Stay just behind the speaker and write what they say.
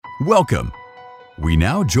Welcome. We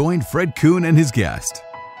now join Fred Coon and his guest.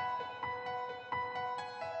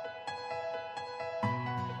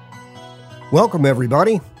 Welcome,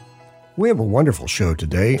 everybody. We have a wonderful show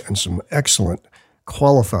today and some excellent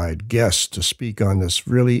qualified guests to speak on this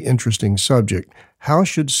really interesting subject. How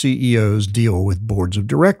should CEOs deal with boards of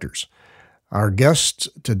directors? Our guests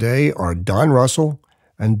today are Don Russell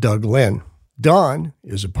and Doug Lynn. Don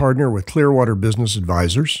is a partner with Clearwater Business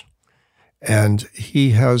Advisors, and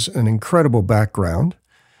he has an incredible background.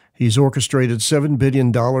 He's orchestrated $7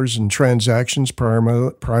 billion in transactions,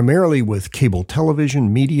 primarily with cable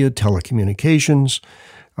television, media, telecommunications.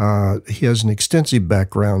 He has an extensive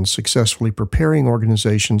background successfully preparing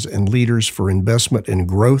organizations and leaders for investment and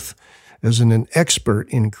growth, as an expert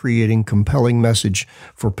in creating compelling message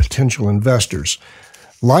for potential investors.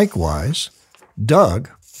 Likewise,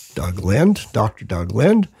 Dr. Doug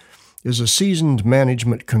Lind, is a seasoned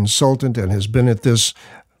management consultant and has been at this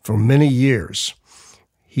for many years.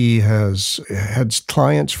 He has had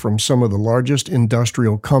clients from some of the largest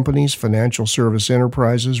industrial companies, financial service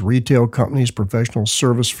enterprises, retail companies, professional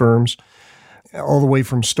service firms, all the way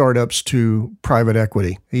from startups to private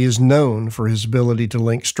equity. He is known for his ability to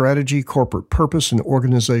link strategy, corporate purpose, and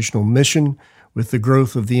organizational mission with the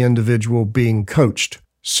growth of the individual being coached.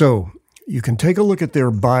 So you can take a look at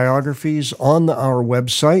their biographies on our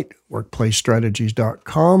website,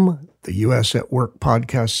 workplacestrategies.com, the US at Work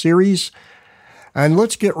podcast series. And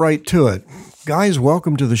let's get right to it. Guys,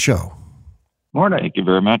 welcome to the show. Morning. Thank you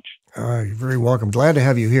very much. You're very welcome. Glad to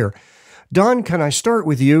have you here. Don, can I start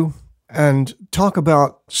with you and talk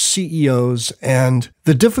about CEOs and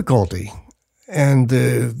the difficulty and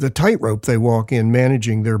the tightrope they walk in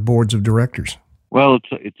managing their boards of directors? Well,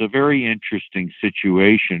 it's a very interesting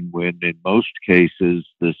situation when in most cases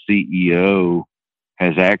the CEO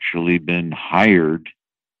has actually been hired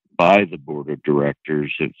by the board of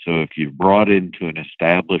directors. So if you've brought into an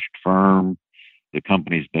established firm, the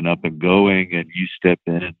company's been up and going, and you step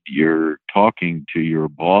in, you're talking to your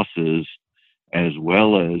bosses as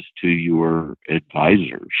well as to your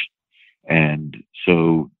advisors. And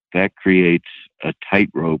so that creates a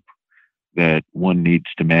tightrope that one needs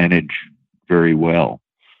to manage very well.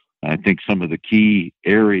 I think some of the key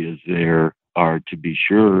areas there are to be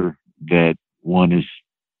sure that one is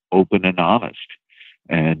open and honest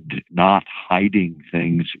and not hiding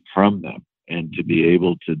things from them, and to be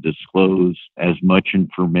able to disclose as much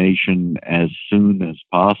information as soon as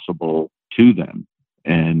possible to them.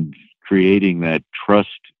 And creating that trust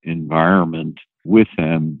environment with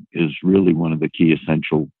them is really one of the key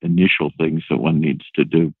essential initial things that one needs to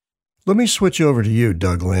do. Let me switch over to you,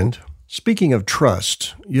 Doug Lind. Speaking of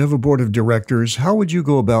trust, you have a board of directors. How would you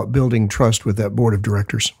go about building trust with that board of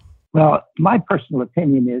directors? Well, my personal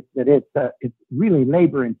opinion is that it's really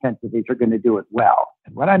labor intensive if you're going to do it well.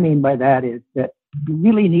 And what I mean by that is that you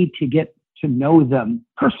really need to get to know them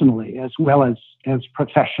personally as well as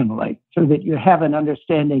professionally, so that you have an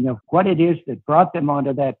understanding of what it is that brought them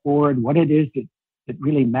onto that board, what it is that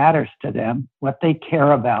really matters to them, what they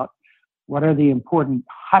care about, what are the important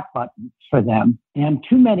hot buttons for them. And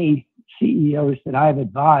too many CEOs that I've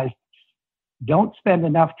advised don't spend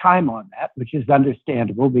enough time on that, which is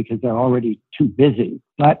understandable because they're already too busy.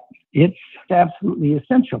 But it's absolutely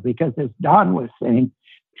essential because, as Don was saying,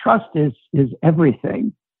 trust is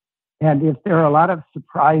everything. And if there are a lot of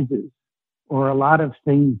surprises or a lot of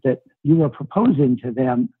things that you are proposing to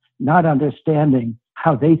them, not understanding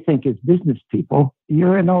how they think as business people,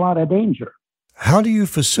 you're in a lot of danger. How do you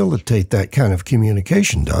facilitate that kind of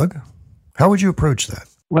communication, Doug? How would you approach that?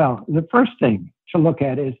 Well, the first thing to look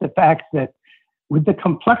at is the fact that with the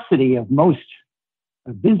complexity of most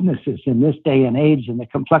businesses in this day and age and the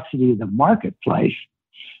complexity of the marketplace,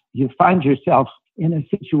 you find yourself in a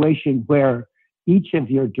situation where each of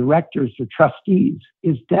your directors or trustees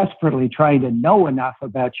is desperately trying to know enough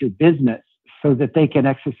about your business so that they can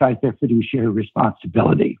exercise their fiduciary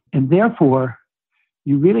responsibility. And therefore,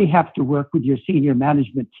 you really have to work with your senior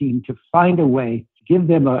management team to find a way to give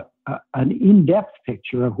them an in-depth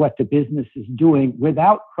picture of what the business is doing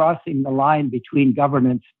without crossing the line between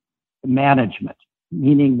governance and management,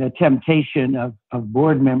 meaning the temptation of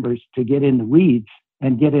board members to get in the weeds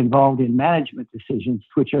and get involved in management decisions,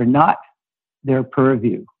 which are not their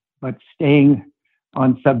purview, but staying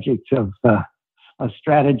on subjects of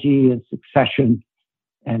strategy and succession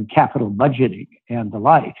and capital budgeting and the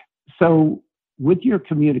like. So with your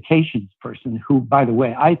communications person, who, by the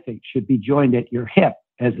way, I think should be joined at your hip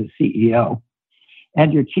as a CEO,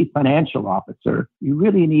 and your chief financial officer, you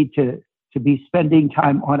really need to be spending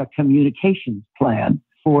time on a communications plan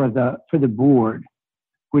for the board,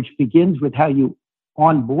 which begins with how you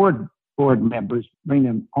onboard board members, bring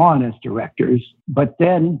them on as directors, but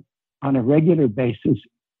then on a regular basis,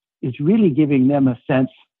 is really giving them a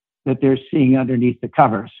sense that they're seeing underneath the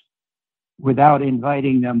covers without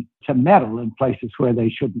inviting them to meddle in places where they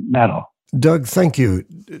shouldn't meddle. Doug, thank you.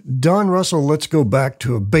 Don Russell, let's go back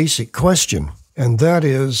to a basic question, and that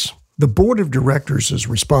is the board of directors'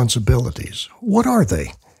 responsibilities. What are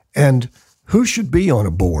they? And who should be on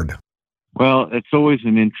a board? Well, it's always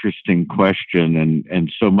an interesting question,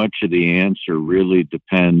 and so much of the answer really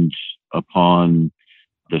depends upon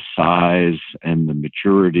the size and the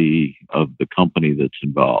maturity of the company that's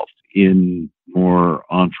involved. In more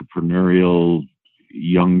entrepreneurial,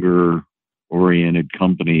 younger-oriented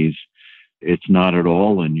companies, it's not at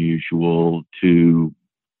all unusual to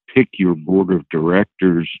pick your board of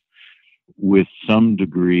directors with some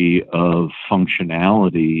degree of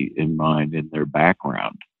functionality in mind in their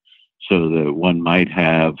background, so that one might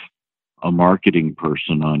have a marketing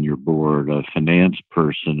person on your board, a finance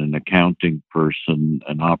person, an accounting person,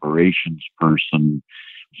 an operations person,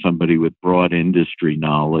 somebody with broad industry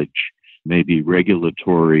knowledge, maybe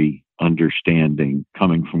regulatory understanding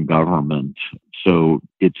coming from government. So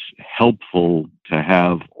it's helpful to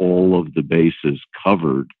have all of the bases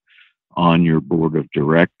covered on your board of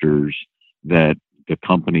directors that the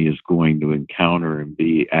company is going to encounter and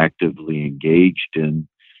be actively engaged in,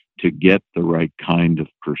 to get the right kind of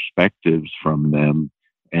perspectives from them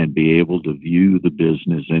and be able to view the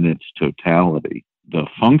business in its totality. The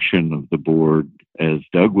function of the board, as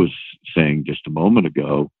Doug was saying just a moment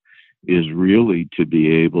ago, is really to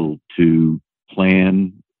be able to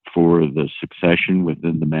plan for the succession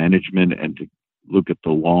within the management and to look at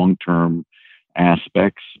the long-term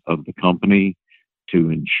aspects of the company,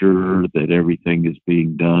 to ensure that everything is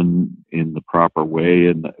being done in the proper way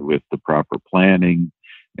and with the proper planning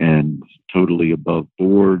and totally above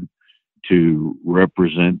board, to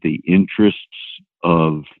represent the interests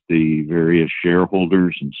of the various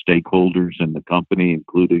shareholders and stakeholders in the company,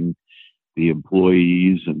 including the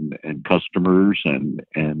employees and customers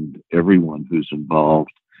and everyone who's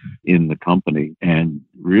involved in the company, and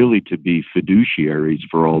really to be fiduciaries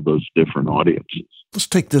for all those different audiences. Let's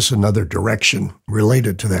take this another direction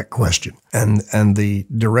related to that question. And the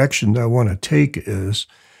direction I want to take is,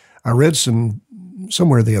 I read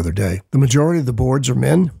somewhere the other day, the majority of the boards are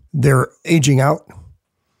men. They're aging out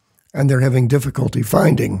and they're having difficulty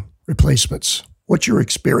finding replacements. What's your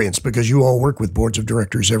experience? Because you all work with boards of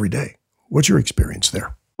directors every day. What's your experience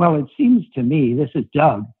there? Well, it seems to me, this is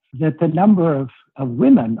Doug, that the number of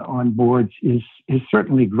women on boards is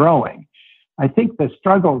certainly growing. I think the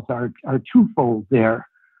struggles are twofold there.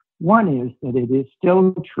 One is that it is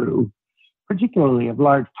still true, particularly of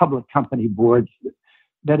large public company boards,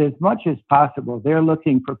 that as much as possible, they're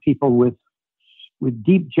looking for people with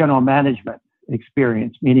deep general management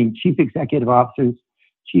experience, meaning chief executive officers,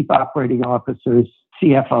 chief operating officers,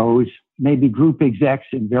 CFOs, maybe group execs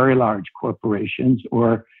in very large corporations,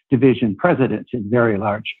 or division presidents in very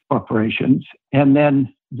large corporations, and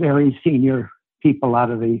then very senior people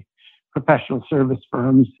out of the professional service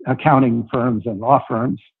firms, accounting firms, and law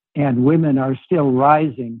firms. And women are still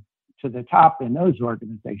rising to the top in those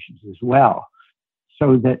organizations as well.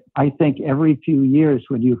 So that I think every few years,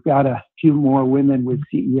 when you've got a few more women with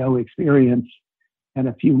CEO experience and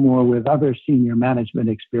a few more with other senior management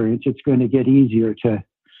experience, it's going to get easier to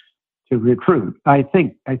recruit. I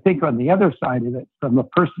think on the other side of it, from a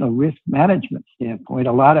personal risk management standpoint,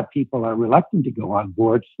 a lot of people are reluctant to go on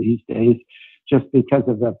boards these days just because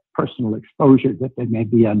of the personal exposure that they may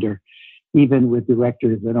be under, even with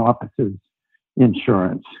directors and officers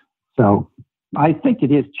insurance. So I think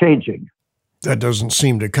it is changing. That doesn't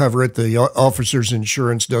seem to cover it. The officer's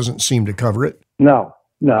insurance doesn't seem to cover it. No.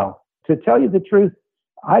 To tell you the truth,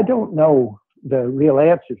 I don't know the real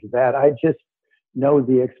answer to that. I just know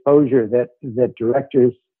the exposure that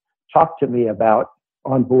directors talk to me about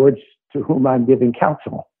on boards to whom I'm giving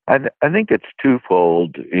counsel. I think it's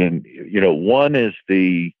twofold. One is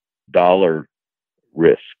the dollar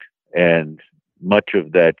risk, and much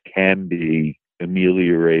of that can be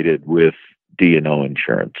ameliorated with D&O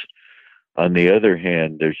insurance. On the other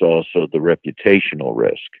hand, there's also the reputational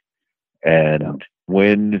risk. And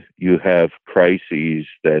when you have crises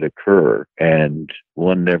that occur and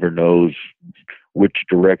one never knows which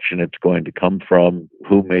direction it's going to come from,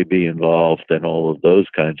 who may be involved, and all of those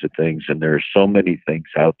kinds of things. And there are so many things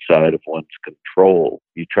outside of one's control.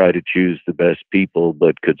 You try to choose the best people,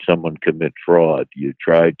 but could someone commit fraud? You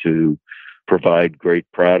try to provide great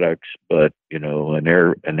products, but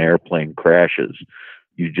an airplane crashes.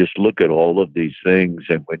 You just look at all of these things,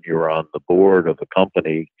 and when you're on the board of a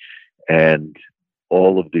company and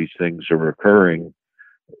all of these things are occurring,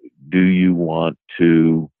 do you want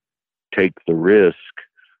to take the risk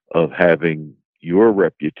of having your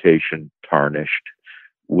reputation tarnished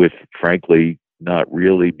with, frankly, not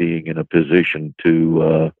really being in a position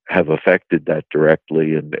to have affected that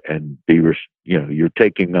directly, and be, you're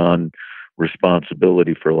taking on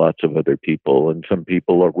responsibility for lots of other people, and some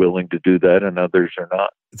people are willing to do that and others are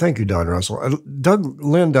not. Thank you, Don Russell. Doug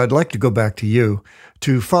Lind, I'd like to go back to you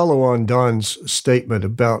to follow on Don's statement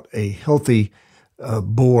about a healthy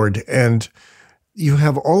board. And you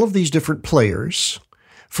have all of these different players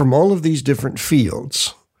from all of these different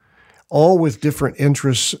fields, all with different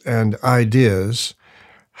interests and ideas.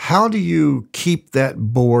 How do you keep that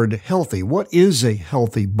board healthy? What is a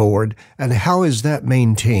healthy board, and how is that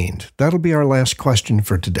maintained? That'll be our last question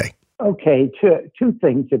for today. Okay, two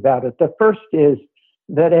things about it. The first is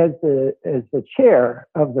that as the chair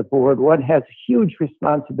of the board, one has huge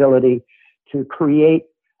responsibility to create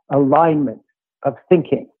alignment of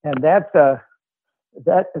thinking, and that's a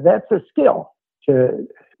skill.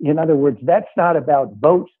 In other words, that's not about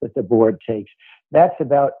votes that the board takes. That's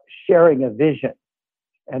about sharing a vision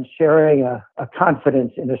and sharing a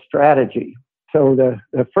confidence in a strategy. So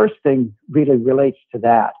the first thing really relates to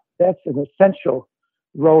that. That's an essential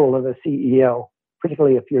role of a CEO,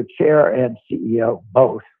 particularly if you're chair and CEO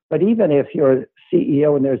both. But even if you're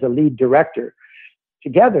CEO and there's a lead director,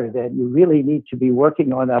 together then you really need to be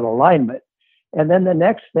working on that alignment. And then the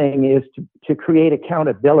next thing is to create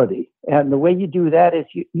accountability. And the way you do that is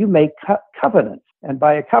you make covenants. And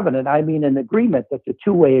by a covenant, I mean an agreement that's a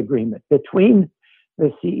two-way agreement between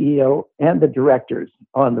the CEO and the directors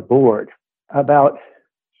on the board about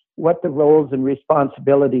what the roles and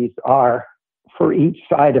responsibilities are for each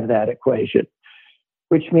side of that equation,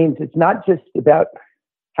 which means it's not just about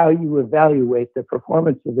how you evaluate the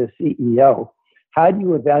performance of the CEO. How do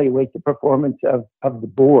you evaluate the performance of the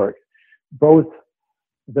board, both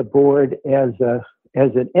the board as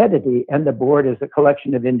an entity and the board as a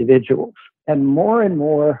collection of individuals? And more,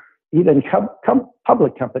 even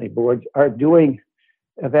public company boards are doing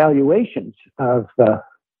evaluations of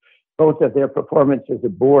both of their performance as a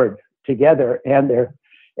board together and the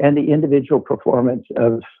individual performance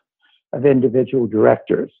of individual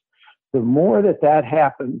directors. The more that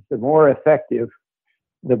happens, the more effective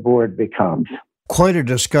the board becomes. Quite a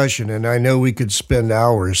discussion, and I know we could spend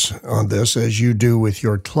hours on this, as you do with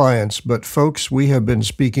your clients. But folks, we have been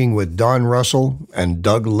speaking with Don Russell and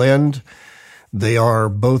Doug Lind. They are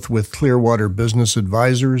both with Clearwater Business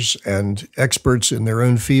Advisors and experts in their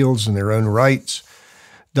own fields and their own rights.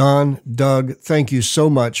 Don, Doug, thank you so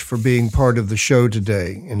much for being part of the show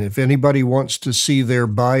today. And if anybody wants to see their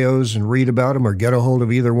bios and read about them or get a hold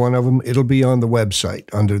of either one of them, it'll be on the website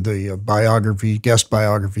under the guest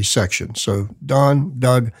biography section. So Don,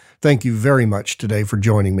 Doug, thank you very much today for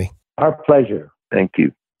joining me. Our pleasure. Thank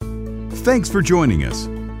you. Thanks for joining us.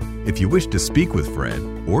 If you wish to speak with Fred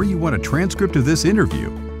or you want a transcript of this interview,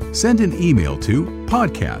 send an email to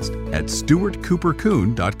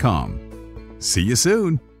podcast@stewartcoopercoon.com. See you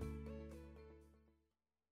soon.